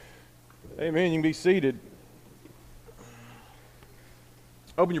Amen. You can be seated.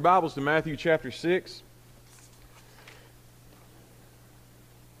 Open your Bibles to Matthew chapter 6.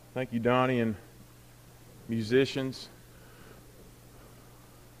 Thank you, Donnie and musicians.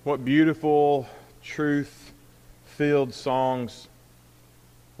 What beautiful, truth-filled songs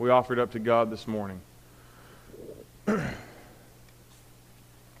we offered up to God this morning.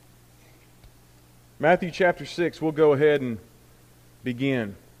 Matthew chapter 6, we'll go ahead and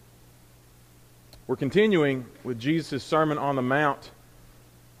begin. We're continuing with Jesus' Sermon on the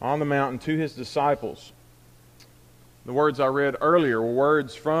mountain to His disciples. The words I read earlier were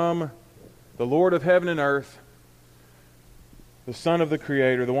words from the Lord of heaven and earth, the Son of the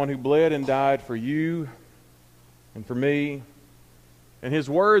Creator, the one who bled and died for you and for me. And His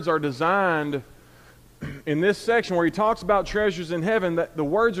words are designed, in this section where He talks about treasures in heaven, that the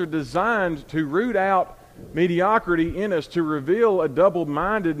words are designed to root out mediocrity in us, to reveal a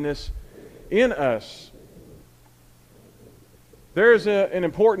double-mindedness in us. There's an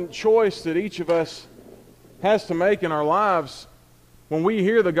important choice that each of us has to make in our lives when we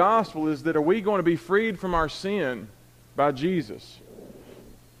hear the gospel, is that are we going to be freed from our sin by Jesus?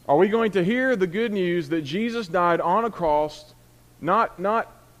 Are we going to hear the good news that Jesus died on a cross, not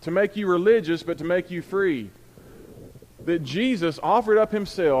to make you religious, but to make you free? That Jesus offered up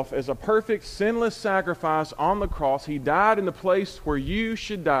Himself as a perfect, sinless sacrifice on the cross. He died in the place where you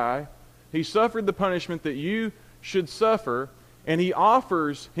should die. He suffered the punishment that you should suffer, and He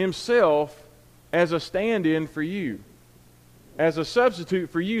offers Himself as a stand-in for you, as a substitute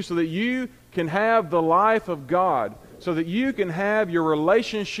for you, so that you can have the life of God, so that you can have your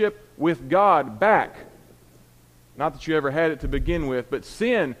relationship with God back. Not that you ever had it to begin with, but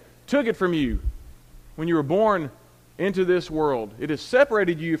sin took it from you when you were born into this world. It has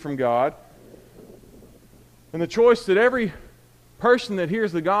separated you from God, and the choice that every person that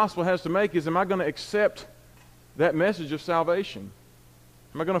hears the gospel has to make is, am I going to accept that message of salvation?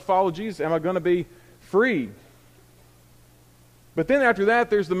 Am I going to follow Jesus? Am I going to be free? But then after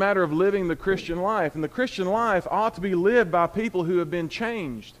that, there's the matter of living the Christian life. And the Christian life ought to be lived by people who have been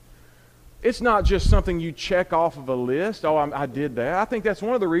changed. It's not just something you check off of a list. Oh, I did that. I think that's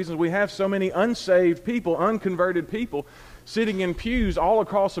one of the reasons we have so many unsaved people, unconverted people, sitting in pews all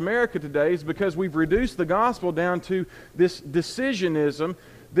across America today, is because we've reduced the gospel down to this decisionism,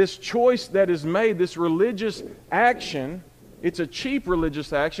 this choice that is made, this religious action. It's a cheap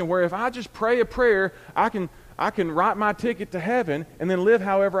religious action where if I just pray a prayer, I can write my ticket to heaven and then live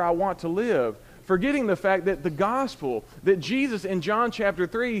however I want to live. Forgetting the fact that the gospel, that Jesus in John chapter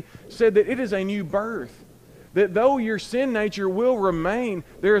 3 said that it is a new birth. That though your sin nature will remain,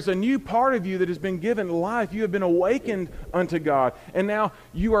 there is a new part of you that has been given life. You have been awakened unto God. And now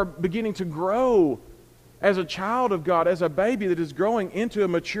you are beginning to grow as a child of God, as a baby that is growing into a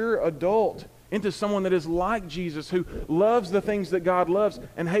mature adult, into someone that is like Jesus, who loves the things that God loves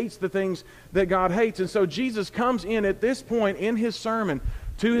and hates the things that God hates. And so Jesus comes in at this point in His sermon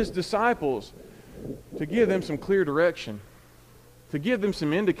to His disciples to give them some clear direction, to give them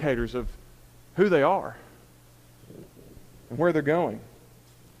some indicators of who they are and where they're going.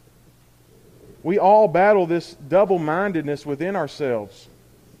 We all battle this double-mindedness within ourselves.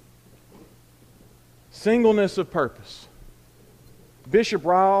 Singleness of purpose. Bishop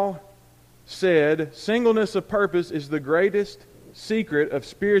Ryle said, singleness of purpose is the greatest secret of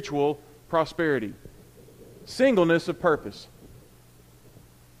spiritual prosperity. Singleness of purpose.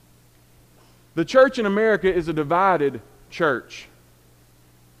 The church in America is a divided church.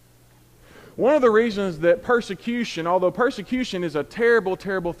 One of the reasons that persecution, although persecution is a terrible,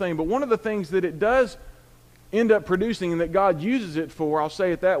 terrible thing, but one of the things that it does end up producing and that God uses it for, I'll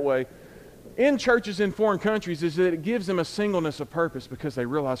say it that way, in churches in foreign countries, is that it gives them a singleness of purpose because they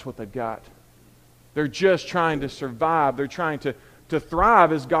realize what they've got. They're just trying to survive. They're trying to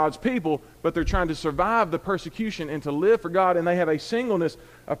thrive as God's people, but they're trying to survive the persecution and to live for God, and they have a singleness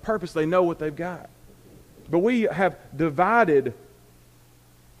of purpose. They know what they've got. But we have divided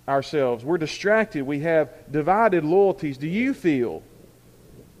ourselves. We're distracted. We have divided loyalties. Do you feel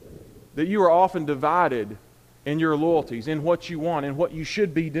that you are often divided in your loyalties, in what you want, in what you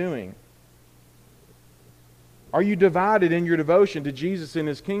should be doing? Are you divided in your devotion to Jesus and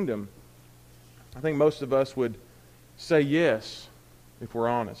His kingdom? I think most of us would say yes, if we're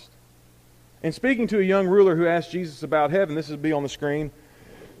honest. And speaking to a young ruler who asked Jesus about heaven, this will be on the screen,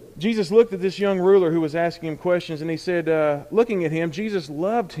 Jesus looked at this young ruler who was asking him questions, and he said, looking at him, Jesus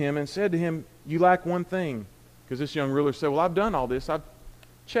loved him and said to him, you lack one thing. Because this young ruler said, well, I've done all this. I've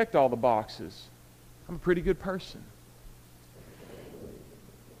checked all the boxes. I'm a pretty good person.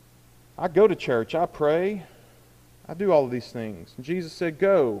 I go to church. I pray. I do all of these things. And Jesus said,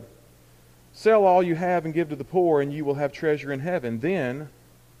 go. Sell all you have and give to the poor, and you will have treasure in heaven. Then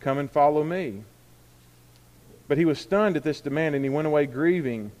come and follow me." But he was stunned at this demand, and he went away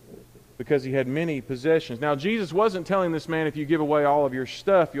grieving because he had many possessions. Now, Jesus wasn't telling this man, if you give away all of your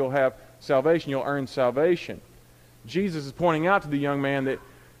stuff, you'll have salvation, you'll earn salvation. Jesus is pointing out to the young man that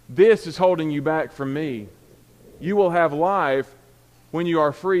this is holding you back from me. You will have life when you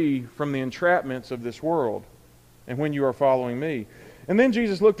are free from the entrapments of this world and when you are following me. And then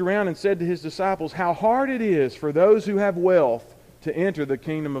Jesus looked around and said to his disciples, "How hard it is for those who have wealth to enter the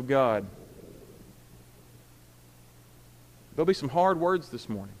kingdom of God." There'll be some hard words this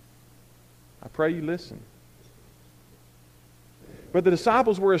morning. I pray you listen. But the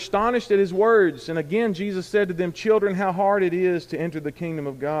disciples were astonished at his words. And again Jesus said to them, "Children, how hard it is to enter the kingdom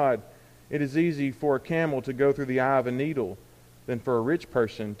of God. It is easy for a camel to go through the eye of a needle than for a rich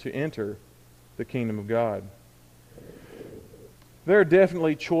person to enter the kingdom of God." There are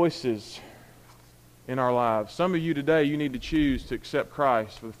definitely choices in our lives. Some of you today, you need to choose to accept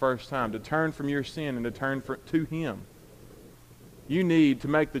Christ for the first time, to turn from your sin and to turn to Him. You need to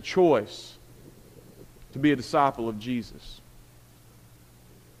make the choice to be a disciple of Jesus.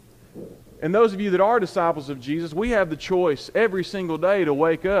 And those of you that are disciples of Jesus, we have the choice every single day to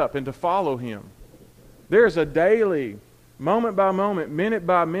wake up and to follow Him. There's a daily, moment by moment, minute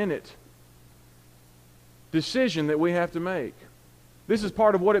by minute decision that we have to make. This is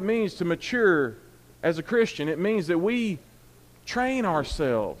part of what it means to mature as a Christian. It means that we train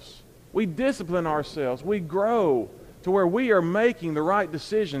ourselves, we discipline ourselves, we grow to where we are making the right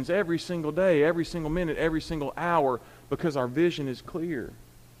decisions every single day, every single minute, every single hour, because our vision is clear.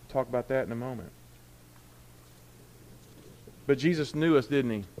 We'll talk about that in a moment. But Jesus knew us,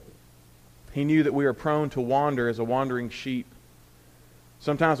 didn't He? He knew that we are prone to wander as a wandering sheep.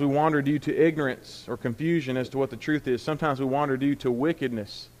 Sometimes we wander due to ignorance or confusion as to what the truth is. Sometimes we wander due to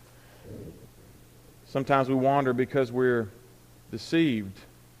wickedness. Sometimes we wander because we're deceived.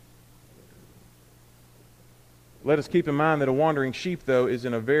 Let us keep in mind that a wandering sheep, though, is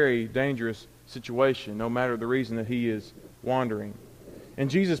in a very dangerous situation, no matter the reason that he is wandering. And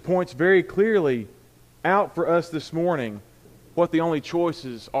Jesus points very clearly out for us this morning what the only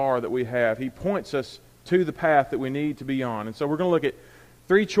choices are that we have. He points us to the path that we need to be on. And so we're going to look at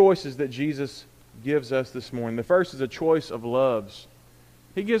 3 choices that Jesus gives us this morning. The first is a choice of loves.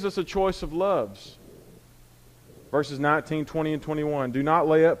 He gives us a choice of loves. Verses 19, 20, and 21. "Do not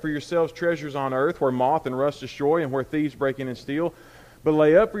lay up for yourselves treasures on earth, where moth and rust destroy, and where thieves break in and steal. But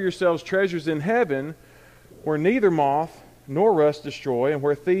lay up for yourselves treasures in heaven, where neither moth nor rust destroy, and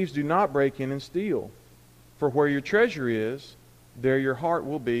where thieves do not break in and steal. For where your treasure is, there your heart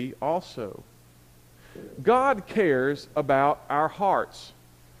will be also." God cares about our hearts.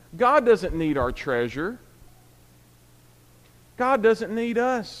 God doesn't need our treasure. God doesn't need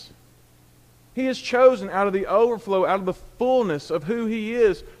us. He has chosen out of the overflow, out of the fullness of who He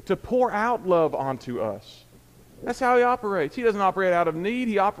is, to pour out love onto us. That's how He operates. He doesn't operate out of need.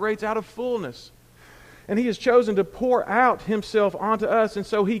 He operates out of fullness. And He has chosen to pour out Himself onto us. And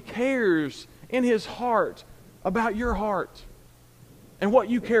so He cares in His heart about your heart and what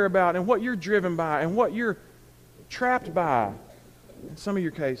you care about and what you're driven by and what you're trapped by in some of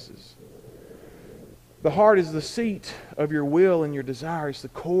your cases. The heart is the seat of your will and your desire. It's the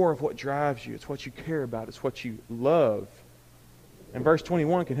core of what drives you. It's what you care about. It's what you love. And verse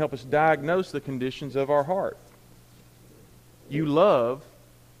 21 can help us diagnose the conditions of our heart. You love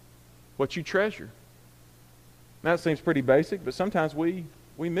what you treasure. Now, that seems pretty basic, but sometimes we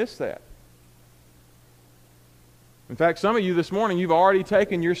miss that. In fact, some of you this morning, you've already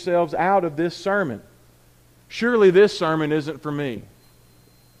taken yourselves out of this sermon. Surely this sermon isn't for me.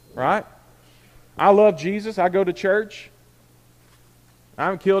 Right? I love Jesus. I go to church. I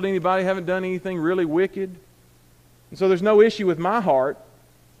haven't killed anybody, haven't done anything really wicked. And so there's no issue with my heart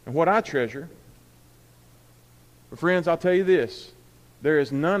and what I treasure. But friends, I'll tell you this. There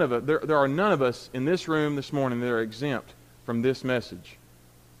are none of us in this room this morning that are exempt from this message.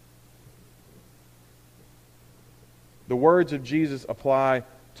 The words of Jesus apply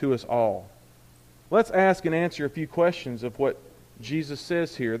to us all. Let's ask and answer a few questions of what Jesus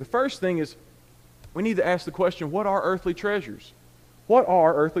says here. The first thing is, we need to ask the question, what are earthly treasures? What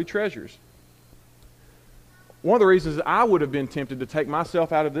are earthly treasures? One of the reasons that I would have been tempted to take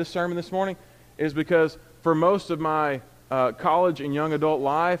myself out of this sermon this morning is because for most of my college and young adult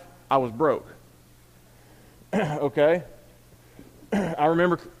life, I was broke. Okay? I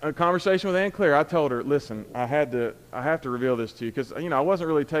remember a conversation with Aunt Claire. I told her, listen, I have to reveal this to you because, I wasn't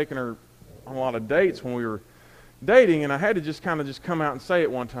really taking her on a lot of dates when we were dating, and I had to just come out and say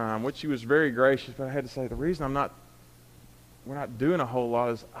it one time, which she was very gracious, but I had to say, the reason I'm not we're not doing a whole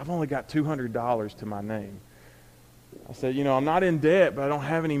lot is, I've only got $200 to my name. I said, I'm not in debt, but I don't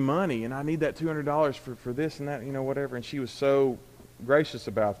have any money, and I need that $200 for this and that, whatever. And she was so gracious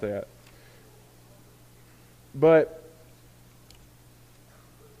about that. But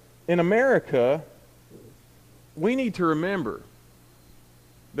in America, we need to remember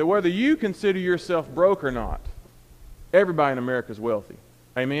that whether you consider yourself broke or not, everybody in America is wealthy.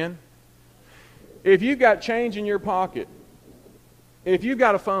 Amen? If you've got change in your pocket, if you've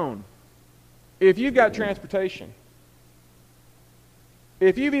got a phone, if you've got transportation,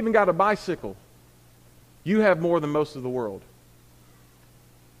 if you've even got a bicycle, you have more than most of the world.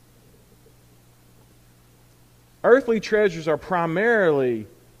 Earthly treasures are primarily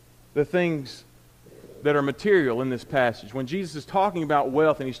the things that are material in this passage. When Jesus is talking about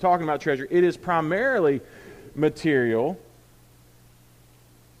wealth and he's talking about treasure, it is primarily material.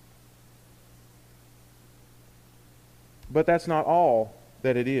 But that's not all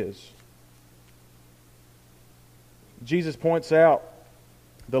that it is. Jesus points out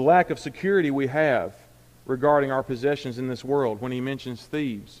the lack of security we have regarding our possessions in this world when he mentions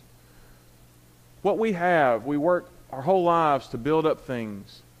thieves. What we have, we work our whole lives to build up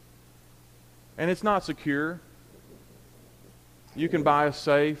things. And it's not secure. You can buy a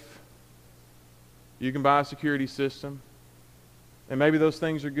safe. You can buy a security system. And maybe those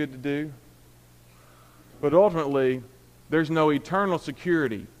things are good to do. But ultimately, there's no eternal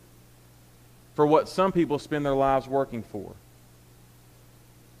security for what some people spend their lives working for.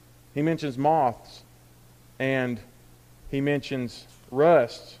 He mentions moths and he mentions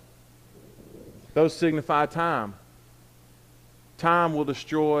rust. Those signify time. Time will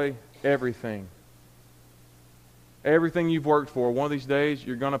destroy everything. Everything you've worked for, one of these days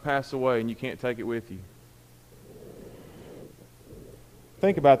you're going to pass away and you can't take it with you.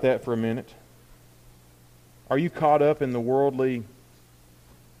 Think about that for a minute. Are you caught up in the worldly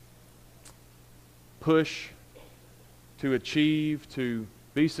push to achieve, to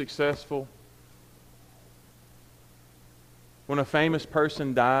be successful? When a famous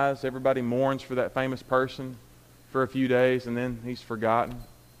person dies, everybody mourns for that famous person for a few days and then he's forgotten.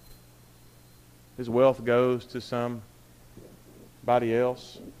 His wealth goes to somebody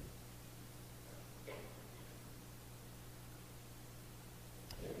else.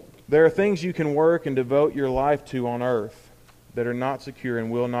 There are things you can work and devote your life to on earth that are not secure and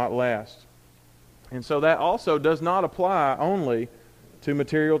will not last. And so that also does not apply only to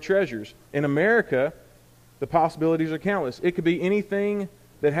material treasures. In America, the possibilities are countless. It could be anything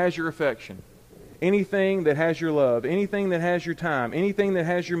that has your affection, anything that has your love, anything that has your time, anything that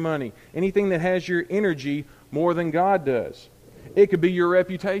has your money, anything that has your energy more than God does. It could be your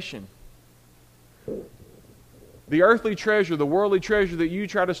reputation. The earthly treasure, the worldly treasure that you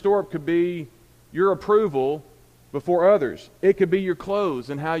try to store up could be your approval before others. It could be your clothes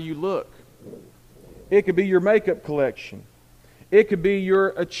and how you look. It could be your makeup collection. It could be your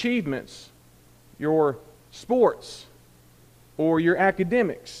achievements, your sports, or your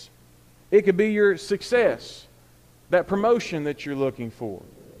academics. It could be your success, that promotion that you're looking for,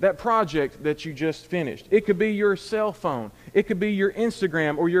 that project that you just finished. It could be your cell phone. It could be your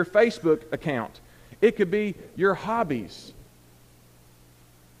Instagram or your Facebook account. It could be your hobbies.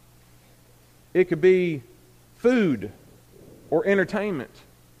 It could be food or entertainment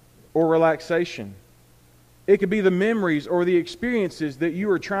or relaxation. It could be the memories or the experiences that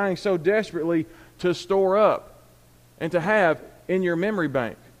you are trying so desperately to store up and to have in your memory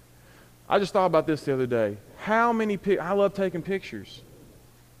bank. I just thought about this the other day. I love taking pictures.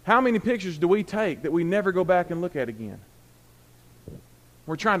 How many pictures do we take that we never go back and look at again?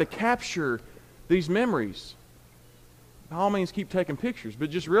 We're trying to capture these memories. By all means, keep taking pictures, but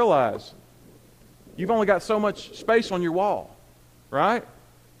just realize you've only got so much space on your wall, right?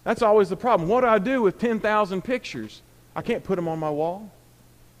 That's always the problem. What do I do with 10,000 pictures? I can't put them on my wall.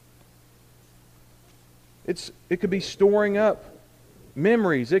 It could be storing up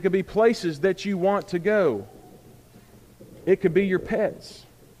memories. It could be places that you want to go. It could be your pets.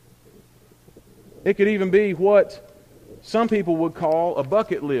 It could even be what some people would call a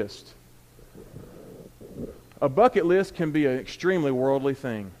bucket list. A bucket list can be an extremely worldly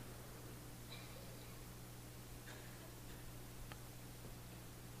thing.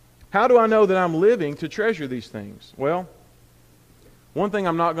 How do I know that I'm living to treasure these things? Well, one thing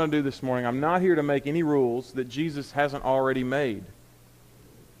I'm not going to do this morning, I'm not here to make any rules that Jesus hasn't already made.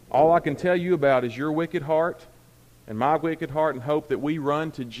 All I can tell you about is your wicked heart and my wicked heart, and hope that we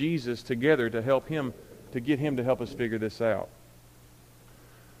run to Jesus together to help Him, to get Him to help us figure this out.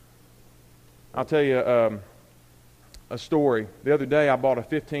 I'll tell you a story. The other day I bought a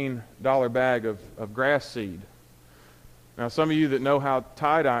 $15 bag of grass seed. Now, some of you that know how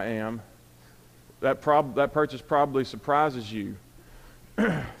tight I am, that purchase probably surprises you.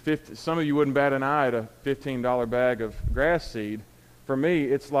 Some of you wouldn't bat an eye at a $15 bag of grass seed. For me,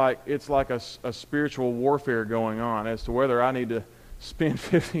 it's like a spiritual warfare going on as to whether I need to spend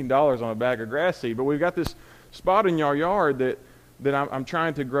 $15 on a bag of grass seed. But we've got this spot in our yard that I'm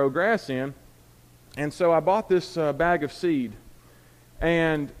trying to grow grass in. And so I bought this bag of seed.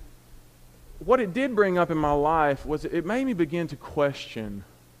 And what it did bring up in my life was it made me begin to question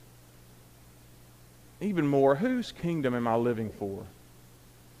even more, whose kingdom am I living for?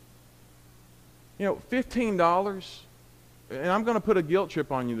 You know, $15, and I'm going to put a guilt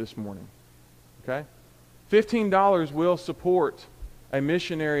trip on you this morning, okay? $15 will support a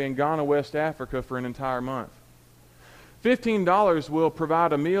missionary in Ghana, West Africa for an entire month. $15 will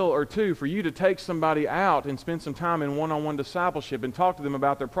provide a meal or two for you to take somebody out and spend some time in one-on-one discipleship and talk to them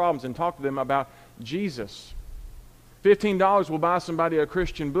about their problems and talk to them about Jesus. $15 will buy somebody a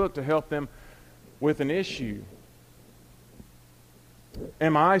Christian book to help them with an issue.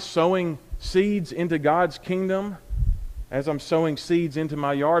 Am I sowing seeds into God's kingdom as I'm sowing seeds into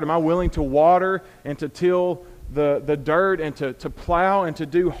my yard? Am I willing to water and to till the dirt and to plow and to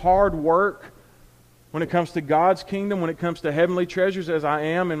do hard work when it comes to God's kingdom, when it comes to heavenly treasures as I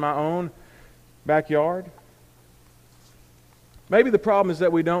am in my own backyard? Maybe the problem is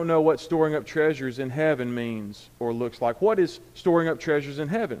that we don't know what storing up treasures in heaven means or looks like. What is storing up treasures in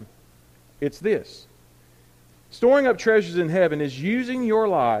heaven? It's this. Storing up treasures in heaven is using your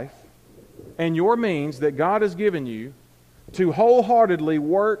life and your means that God has given you to wholeheartedly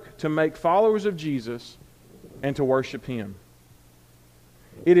work to make followers of Jesus and to worship Him.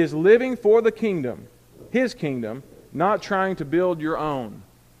 It is living for the kingdom, His kingdom, not trying to build your own.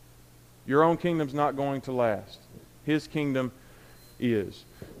 Your own kingdom's not going to last. His kingdom is.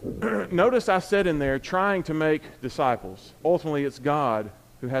 Notice I said in there, trying to make disciples. Ultimately, it's God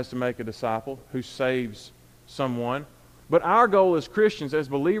who has to make a disciple, who saves someone. But our goal as Christians, as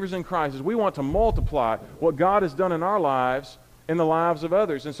believers in Christ, is we want to multiply what God has done in our lives in the lives of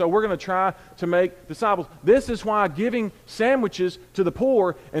others. And so we're going to try to make disciples. This is why giving sandwiches to the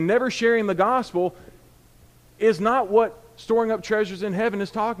poor and never sharing the gospel is not what storing up treasures in heaven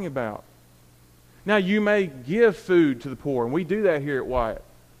is talking about. Now, you may give food to the poor, and we do that here at Wyatt.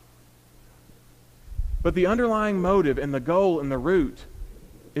 But the underlying motive and the goal and the root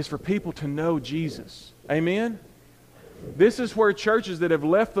is for people to know Jesus. Amen? This is where churches that have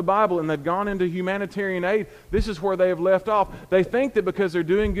left the Bible and they've gone into humanitarian aid, this is where they have left off. They think that because they're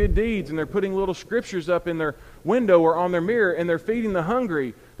doing good deeds and they're putting little scriptures up in their window or on their mirror and they're feeding the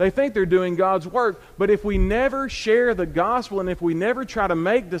hungry, they think they're doing God's work. But if we never share the gospel and if we never try to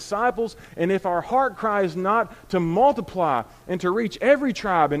make disciples, and if our heart cry is not to multiply and to reach every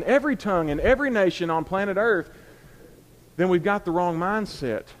tribe and every tongue and every nation on planet Earth, then we've got the wrong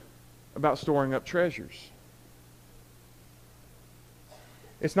mindset about storing up treasures.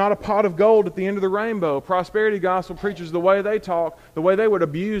 It's not a pot of gold at the end of the rainbow. Prosperity gospel preachers, the way they talk, the way they would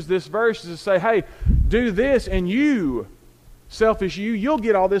abuse this verse is to say, hey, do this and you, selfish you'll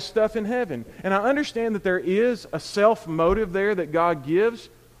get all this stuff in heaven. And I understand that there is a self-motive there that God gives,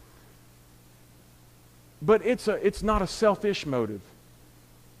 but it's not a selfish motive.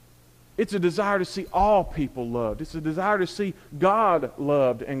 It's a desire to see all people loved. It's a desire to see God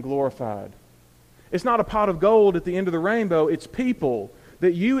loved and glorified. It's not a pot of gold at the end of the rainbow. It's people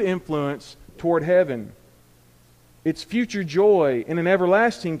that you influence toward heaven. It's future joy in an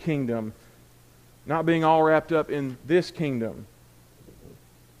everlasting kingdom, not being all wrapped up in this kingdom.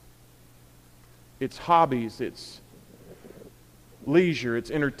 It's hobbies, it's leisure,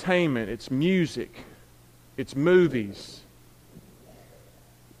 it's entertainment, it's music, it's movies,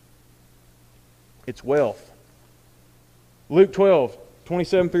 it's wealth. Luke 12,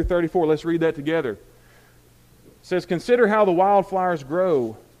 27 through 34, let's read that together. It says, "Consider how the wildflowers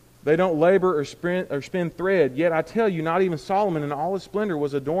grow. They don't labor or spin thread. Yet I tell you, not even Solomon in all his splendor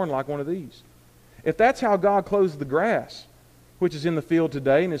was adorned like one of these. If that's how God clothes the grass, which is in the field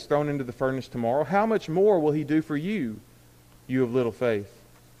today and is thrown into the furnace tomorrow, how much more will He do for you, you of little faith?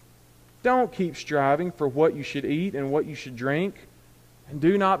 Don't keep striving for what you should eat and what you should drink, and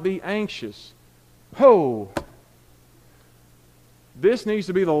do not be anxious." Oh! This needs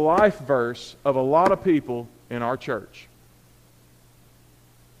to be the life verse of a lot of people in our church.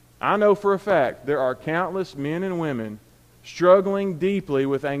 I know for a fact there are countless men and women struggling deeply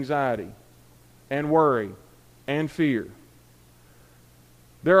with anxiety and worry and fear.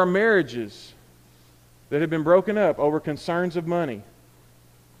 There are marriages that have been broken up over concerns of money.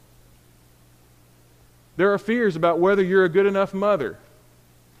 There are fears about whether you're a good enough mother.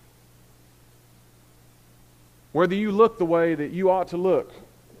 whether you look the way that you ought to look,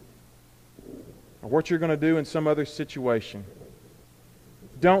 or what you're going to do in some other situation.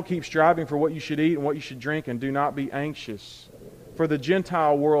 Don't keep striving for what you should eat and what you should drink, and do not be anxious. For the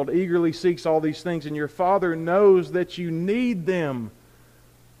Gentile world eagerly seeks all these things, and your Father knows that you need them.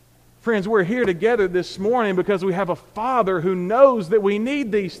 Friends, we're here together this morning because we have a Father who knows that we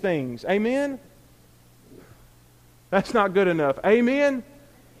need these things. Amen? That's not good enough. Amen?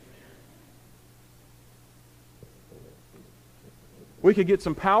 We could get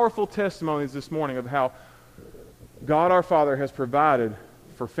some powerful testimonies this morning of how God our Father has provided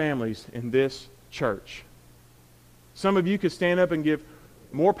for families in this church. Some of you could stand up and give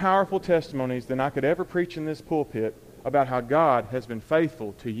more powerful testimonies than I could ever preach in this pulpit about how God has been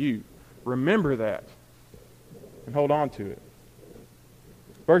faithful to you. Remember that and hold on to it.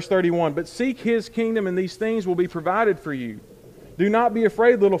 Verse 31, but seek His kingdom, and these things will be provided for you. Do not be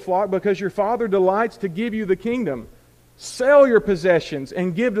afraid, little flock, because your Father delights to give you the kingdom. Sell your possessions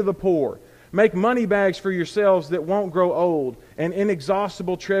and give to the poor. Make money bags for yourselves that won't grow old, an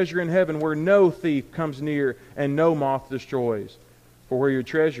inexhaustible treasure in heaven where no thief comes near and no moth destroys. For where your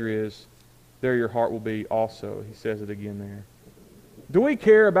treasure is, there your heart will be also. He says it again there. Do we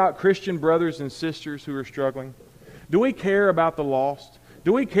care about Christian brothers and sisters who are struggling? Do we care about the lost?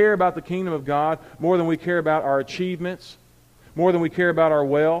 Do we care about the kingdom of God more than we care about our achievements? More than we care about our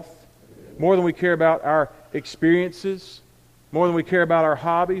wealth? More than we care about our experiences? More than we care about our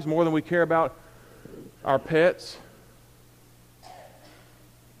hobbies? More than we care about our pets?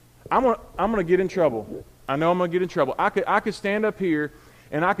 I'm going to get in trouble. I know I'm going to get in trouble. I could stand up here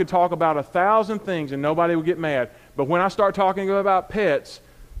and I could talk about 1,000 things and nobody would get mad. But when I start talking about pets,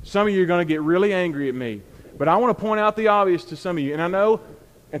 some of you are going to get really angry at me. But I want to point out the obvious to some of you. And I know,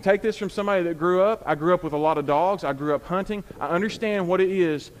 and take this from somebody that grew up. I grew up with a lot of dogs. I grew up hunting. I understand what it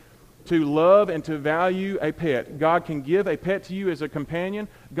is to love and to value a pet. God can give a pet to you as a companion.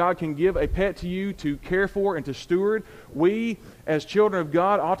 God can give a pet to you to care for and to steward. We, as children of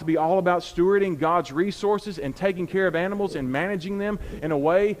God, ought to be all about stewarding God's resources and taking care of animals and managing them in a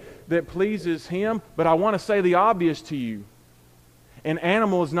way that pleases Him. But I want to say the obvious to you. An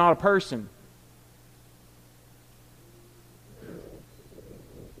animal is not a person.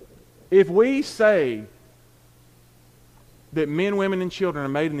 If we say that men, women, and children are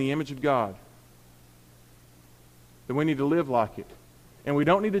made in the image of God, then we need to live like it. And we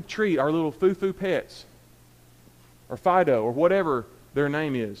don't need to treat our little foo-foo pets, or Fido, or whatever their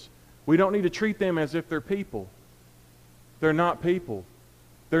name is. We don't need to treat them as if they're people. They're not people.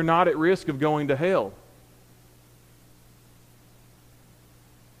 They're not at risk of going to hell.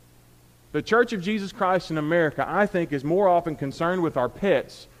 The Church of Jesus Christ in America, I think, is more often concerned with our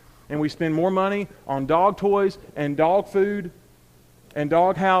pets, and we spend more money on dog toys and dog food and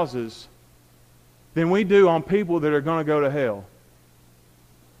dog houses than we do on people that are going to go to hell.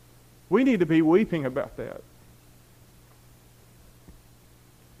 We need to be weeping about that.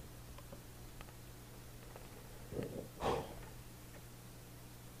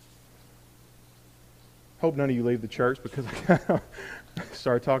 Hope none of you leave the church because I kind of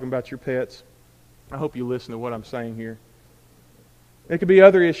started talking about your pets. I hope you listen to what I'm saying here. It could be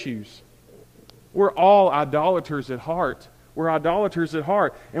other issues. We're all idolaters at heart. We're idolaters at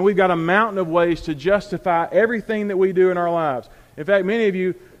heart. And we've got a mountain of ways to justify everything that we do in our lives. In fact, many of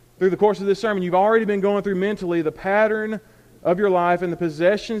you, through the course of this sermon, you've already been going through mentally the pattern of your life and the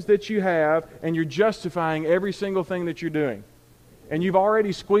possessions that you have, and you're justifying every single thing that you're doing. And you've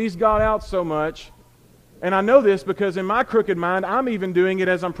already squeezed God out so much. And I know this because in my crooked mind, I'm even doing it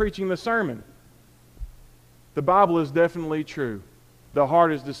as I'm preaching the sermon. The Bible is definitely true. The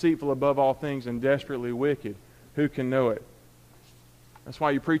heart is deceitful above all things and desperately wicked. Who can know it? That's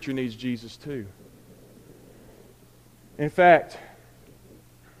why your preacher needs Jesus too. In fact,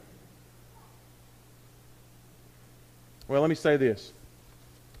 well, let me say this.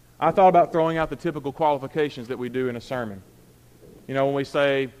 I thought about throwing out the typical qualifications that we do in a sermon. You know,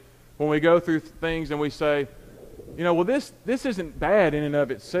 when we go through things and we say, you know, well, this isn't bad in and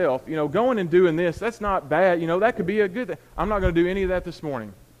of itself. You know, going and doing this, that's not bad. You know, that could be a good thing. I'm not going to do any of that this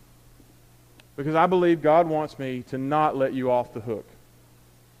morning because I believe God wants me to not let you off the hook.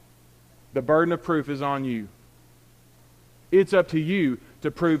 The burden of proof is on you. It's up to you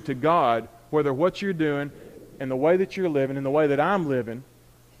to prove to God whether what you're doing and the way that you're living and the way that I'm living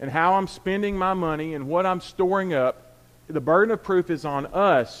and how I'm spending my money and what I'm storing up, the burden of proof is on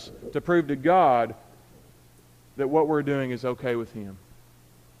us to prove to God that what we're doing is okay with Him,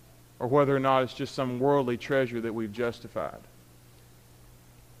 or whether or not it's just some worldly treasure that we've justified.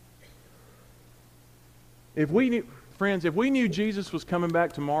 Friends, if we knew Jesus was coming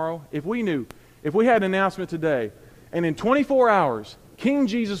back tomorrow, if we knew if we had an announcement today, and in 24 hours, King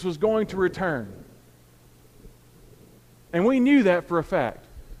Jesus was going to return, and we knew that for a fact,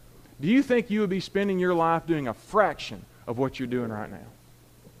 do you think you would be spending your life doing a fraction of what you're doing right now?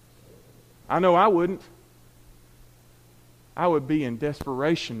 I know I wouldn't. I would be in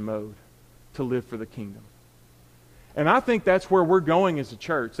desperation mode to live for the kingdom. And I think that's where we're going as a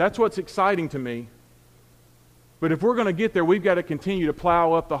church. That's what's exciting to me. But if we're going to get there, we've got to continue to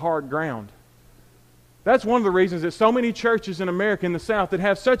plow up the hard ground. That's one of the reasons that so many churches in America, in the South, that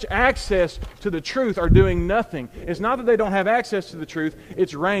have such access to the truth are doing nothing. It's not that they don't have access to the truth,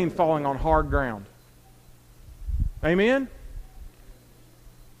 it's rain falling on hard ground. Amen?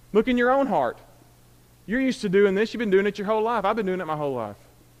 Look in your own heart. You're used to doing this. You've been doing it your whole life. I've been doing it my whole life.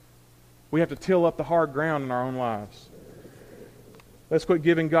 We have to till up the hard ground in our own lives. Let's quit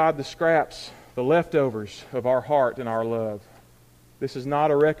giving God the scraps, the leftovers of our heart and our love. This is not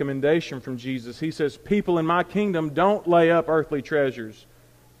a recommendation from Jesus. He says, people in my kingdom don't lay up earthly treasures.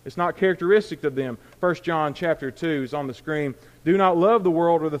 It's not characteristic of them. 1 John chapter 2 is on the screen. Do not love the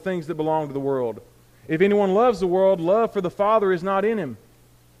world or the things that belong to the world. If anyone loves the world, love for the Father is not in him.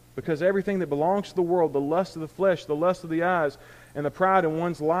 Because everything that belongs to the world, the lust of the flesh, the lust of the eyes, and the pride in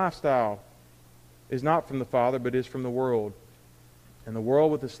one's lifestyle is not from the Father, but is from the world. And the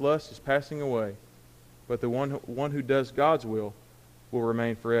world with its lust is passing away. But the one who does God's will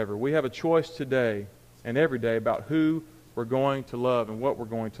remain forever. We have a choice today and every day about who we're going to love and what we're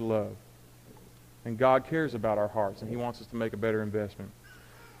going to love. And God cares about our hearts, and He wants us to make a better investment.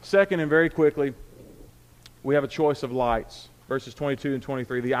 Second, and very quickly, we have a choice of lights. Verses 22 and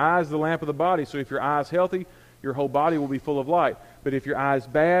 23. The eye is the lamp of the body, so if your eye is healthy, your whole body will be full of light. But if your eye is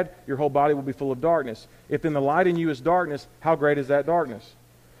bad, your whole body will be full of darkness. If then the light in you is darkness, how great is that darkness?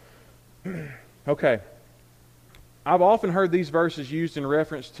 Okay. I've often heard these verses used in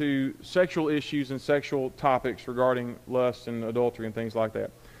reference to sexual issues and sexual topics regarding lust and adultery and things like that.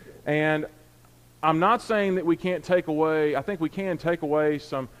 And I'm not saying that we can't take away, I think we can take away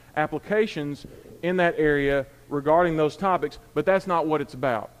some applications in that area regarding those topics, but that's not what it's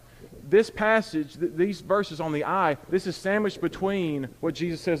about. This passage, these verses on the eye, this is sandwiched between what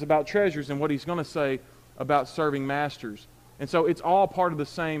Jesus says about treasures and what He's going to say about serving masters. And so it's all part of the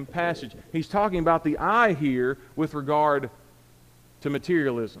same passage. He's talking about the eye here with regard to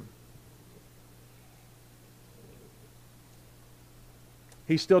materialism.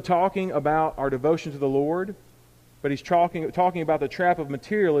 He's still talking about our devotion to the Lord, but he's talking about the trap of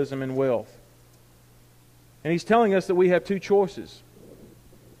materialism and wealth. And he's telling us that we have two choices.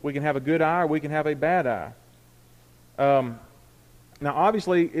 We can have a good eye or we can have a bad eye. Now,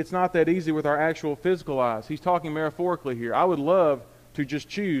 obviously, it's not that easy with our actual physical eyes. He's talking metaphorically here. I would love to just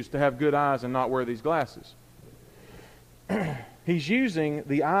choose to have good eyes and not wear these glasses. He's using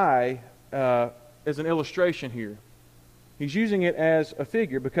the eye as an illustration here. He's using it as a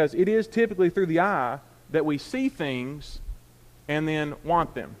figure because it is typically through the eye that we see things and then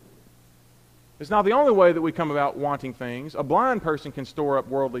want them. It's not the only way that we come about wanting things. A blind person can store up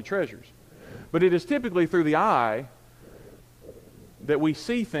worldly treasures. But it is typically through the eye that we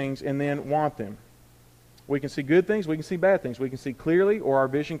see things and then want them. We can see good things, we can see bad things. We can see clearly or our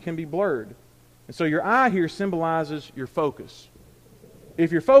vision can be blurred. And so your eye here symbolizes your focus.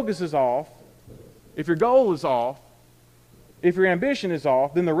 If your focus is off, if your goal is off, if your ambition is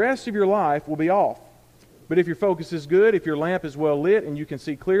off, then the rest of your life will be off. But if your focus is good, if your lamp is well lit and you can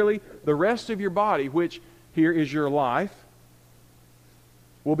see clearly, the rest of your body, which here is your life,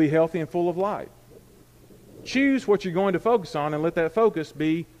 will be healthy and full of light. Choose what you're going to focus on and let that focus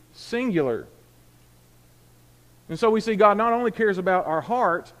be singular. And so we see God not only cares about our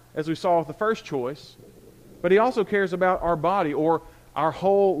heart, as we saw with the first choice, but He also cares about our body or our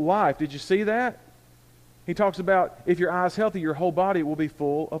whole life. Did you see that? He talks about if your eye is healthy, your whole body will be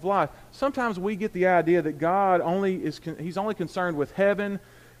full of life. Sometimes we get the idea that God He's only concerned with heaven,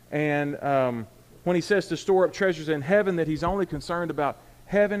 and when He says to store up treasures in heaven, that He's only concerned about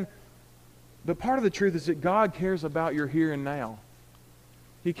heaven. But part of the truth is that God cares about your here and now.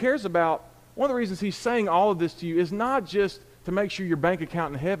 He cares about, one of the reasons He's saying all of this to you is not just to make sure your bank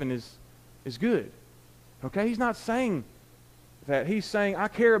account in heaven is good. Okay? He's not saying that. He's saying, I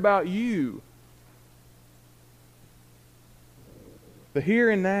care about you. The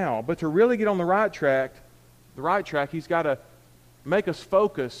here and now. But to really get on the right track, He's got to make us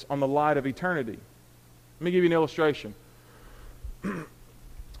focus on the light of eternity. Let me give you an illustration.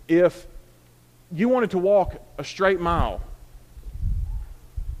 If you wanted to walk a straight mile,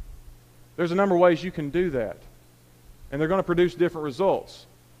 there's a number of ways you can do that. And they're going to produce different results.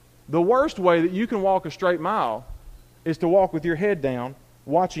 The worst way that you can walk a straight mile is to walk with your head down,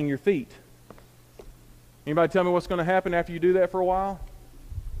 watching your feet. Anybody tell me what's going to happen after you do that for a while?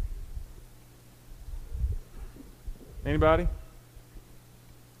 Anybody?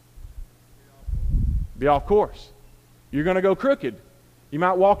 Be off course. You're going to go crooked. You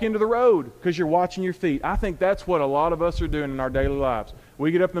might walk into the road because you're watching your feet. I think that's what a lot of us are doing in our daily lives.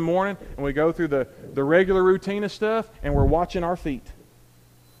 We get up in the morning and we go through the regular routine of stuff and we're watching our feet.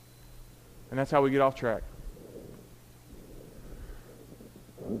 And that's how we get off track.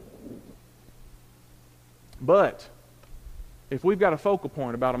 But if we've got a focal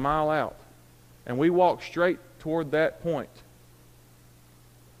point about a mile out and we walk straight toward that point,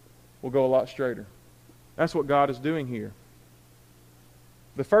 we'll go a lot straighter. That's what God is doing here.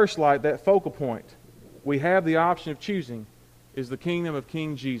 The first light, that focal point, we have the option of choosing, is the kingdom of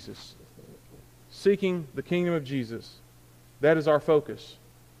King Jesus. Seeking the kingdom of Jesus. That is our focus.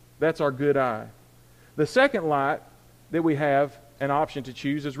 That's our good eye. The second light that we have an option to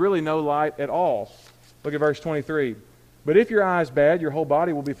choose is really no light at all. Look at verse 23. But if your eye is bad, your whole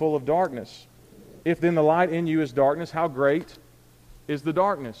body will be full of darkness. If then the light in you is darkness, how great is the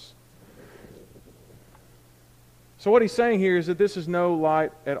darkness? So what he's saying here is that this is no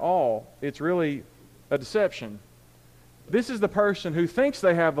light at all. It's really a deception. This is the person who thinks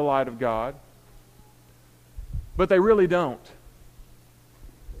they have the light of God, but they really don't.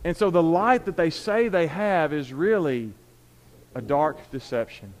 And so the light that they say they have is really a dark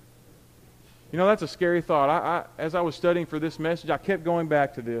deception. You know, that's a scary thought. As I was studying for this message, I kept going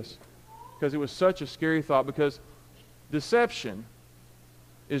back to this because it was such a scary thought, because deception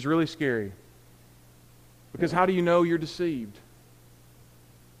is really scary. Because how do you know you're deceived?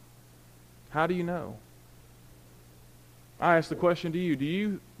 How do you know? I ask the question to you. Do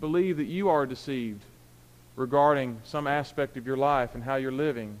you believe that you are deceived regarding some aspect of your life and how you're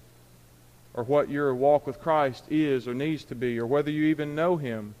living, or what your walk with Christ is or needs to be, or whether you even know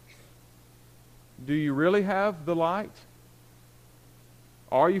Him? Do you really have the light?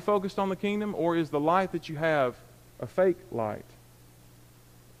 Are you focused on the kingdom, or is the light that you have a fake light?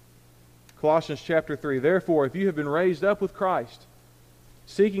 Colossians chapter 3, therefore, if you have been raised up with Christ,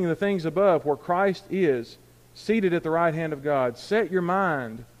 seeking the things above where Christ is, seated at the right hand of God, set your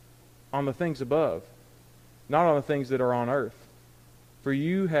mind on the things above, not on the things that are on earth. For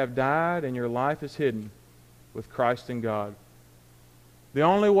you have died, and your life is hidden with Christ in God. The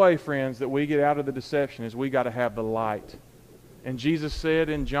only way, friends, that we get out of the deception is we got to have the light. And Jesus said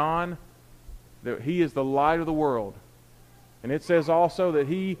in John that He is the light of the world. And it says also that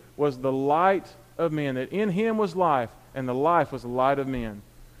He was the light of men, that in Him was life, and the life was the light of men.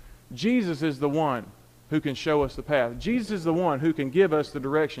 Jesus is the one who can show us the path. Jesus is the one who can give us the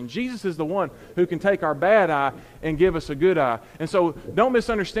direction. Jesus is the one who can take our bad eye and give us a good eye. And so don't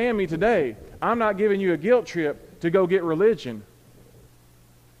misunderstand me today. I'm not giving you a guilt trip to go get religion.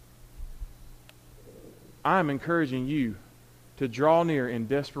 I'm encouraging you to draw near in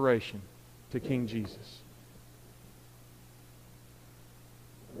desperation to King Jesus.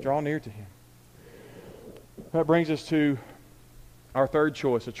 Draw near to Him. That brings us to our third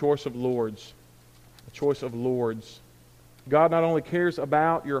choice, a choice of lords. A choice of lords. God not only cares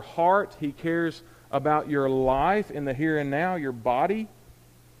about your heart, He cares about your life in the here and now, your body,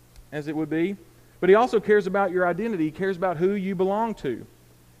 as it would be, but He also cares about your identity. He cares about who you belong to.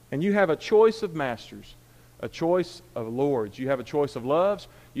 And you have a choice of masters, a choice of lords. You have a choice of loves,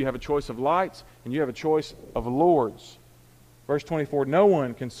 you have a choice of lights, and you have a choice of lords. Verse 24, no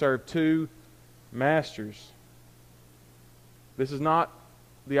one can serve two masters. This is not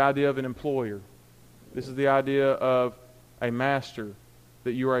the idea of an employer. This is the idea of a master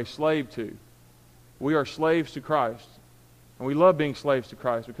that you are a slave to. We are slaves to Christ. And we love being slaves to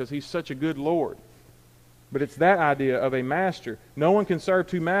Christ because He's such a good Lord. But it's that idea of a master. No one can serve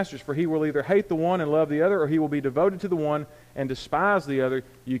two masters, for he will either hate the one and love the other, or he will be devoted to the one and despise the other.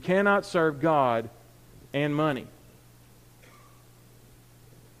 You cannot serve God and money.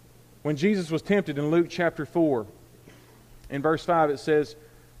 When Jesus was tempted in Luke chapter 4, in verse 5 it says,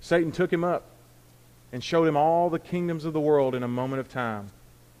 Satan took Him up and showed Him all the kingdoms of the world in a moment of time.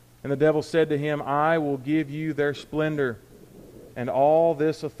 And the devil said to Him, I will give you their splendor and all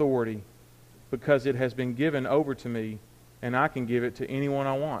this authority, because it has been given over to me, and I can give it to anyone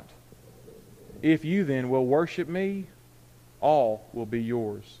I want. If you then will worship me, all will be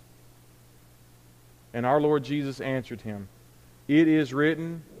yours. And our Lord Jesus answered him, It is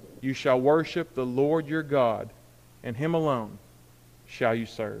written, you shall worship the Lord your God, and Him alone shall you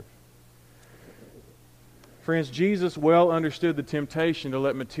serve. Friends, Jesus well understood the temptation to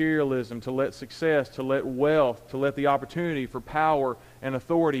let materialism, to let success, to let wealth, to let the opportunity for power and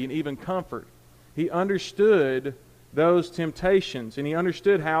authority and even comfort. He understood those temptations, and he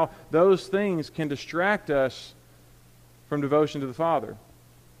understood how those things can distract us from devotion to the Father.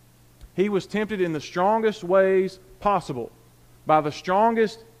 He was tempted in the strongest ways possible by the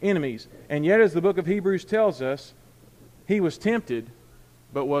strongest enemies. And yet, as the book of Hebrews tells us, he was tempted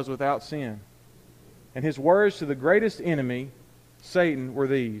but was without sin. And his words to the greatest enemy, Satan, were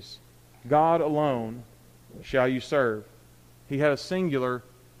these: God alone shall you serve. He had a singular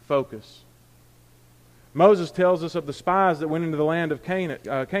focus. Moses tells us of the spies that went into the land of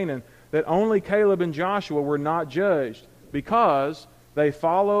Canaan that only Caleb and Joshua were not judged because they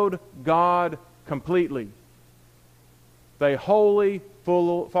followed God completely. They wholly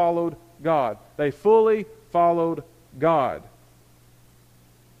followed God. They fully followed God.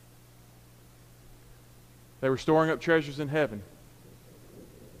 They were storing up treasures in heaven.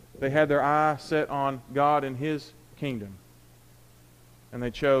 They had their eye set on God and His kingdom. And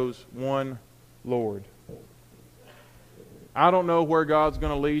they chose one Lord. I don't know where God's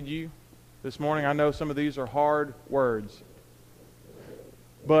going to lead you this morning. I know some of these are hard words.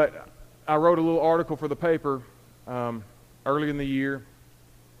 But I wrote a little article for the paper early in the year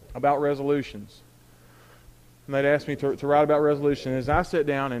about resolutions. And they'd asked me to write about resolutions. As I sat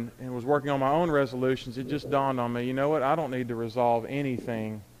down and was working on my own resolutions, it just dawned on me, you know what? I don't need to resolve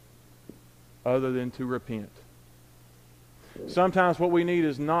anything other than to repent. Sometimes what we need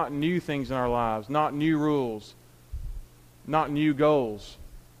is not new things in our lives, not new rules, not new goals.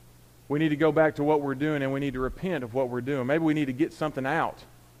 We need to go back to what we're doing, and we need to repent of what we're doing. Maybe we need to get something out.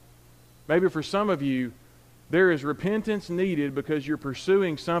 Maybe for some of you, there is repentance needed because you're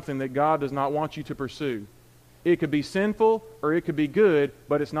pursuing something that God does not want you to pursue. It could be sinful or it could be good,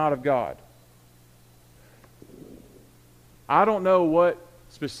 but it's not of God. I don't know what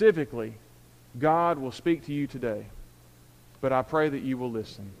specifically God will speak to you today, but I pray that you will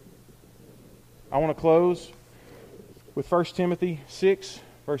listen. I want to close with 1 Timothy 6,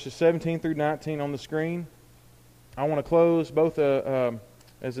 verses 17 through 19 on the screen. I want to close both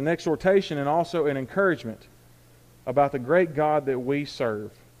as an exhortation and also an encouragement about the great God that we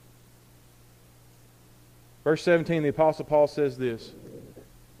serve. Verse 17, the Apostle Paul says this: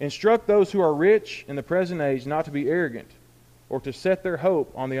 "Instruct those who are rich in the present age not to be arrogant, or to set their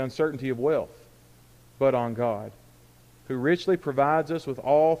hope on the uncertainty of wealth, but on God, who richly provides us with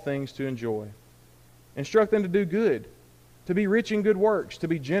all things to enjoy. Instruct them to do good, to be rich in good works, to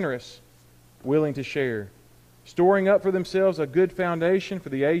be generous, willing to share, storing up for themselves a good foundation for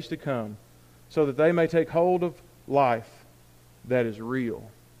the age to come, so that they may take hold of life that is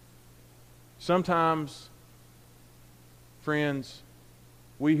real." Sometimes, friends,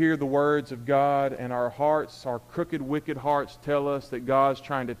 we hear the words of God and our hearts, our crooked, wicked hearts, tell us that God's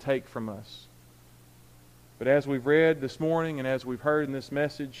trying to take from us. But as we've read this morning and as we've heard in this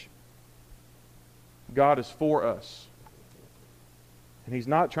message, God is for us. And He's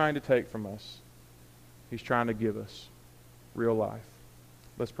not trying to take from us. He's trying to give us real life.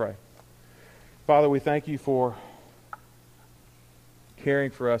 Let's pray. Father, we thank You for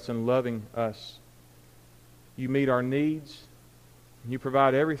caring for us and loving us. You meet our needs. You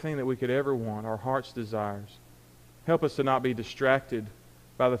provide everything that we could ever want, our heart's desires. Help us to not be distracted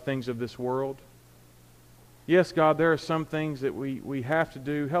by the things of this world. Yes, God, there are some things that we have to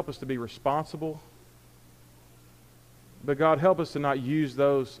do. Help us to be responsible. But God, help us to not use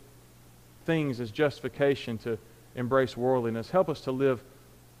those things as justification to embrace worldliness. Help us to live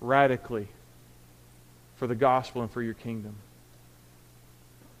radically for the gospel and for Your kingdom.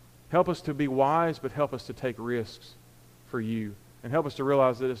 Help us to be wise, but help us to take risks for You. And help us to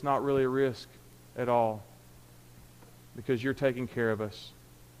realize that it's not really a risk at all, because You're taking care of us.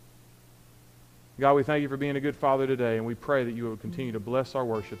 God, we thank You for being a good Father today, and we pray that You will continue to bless our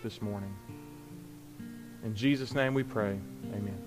worship this morning. In Jesus' name we pray. Amen.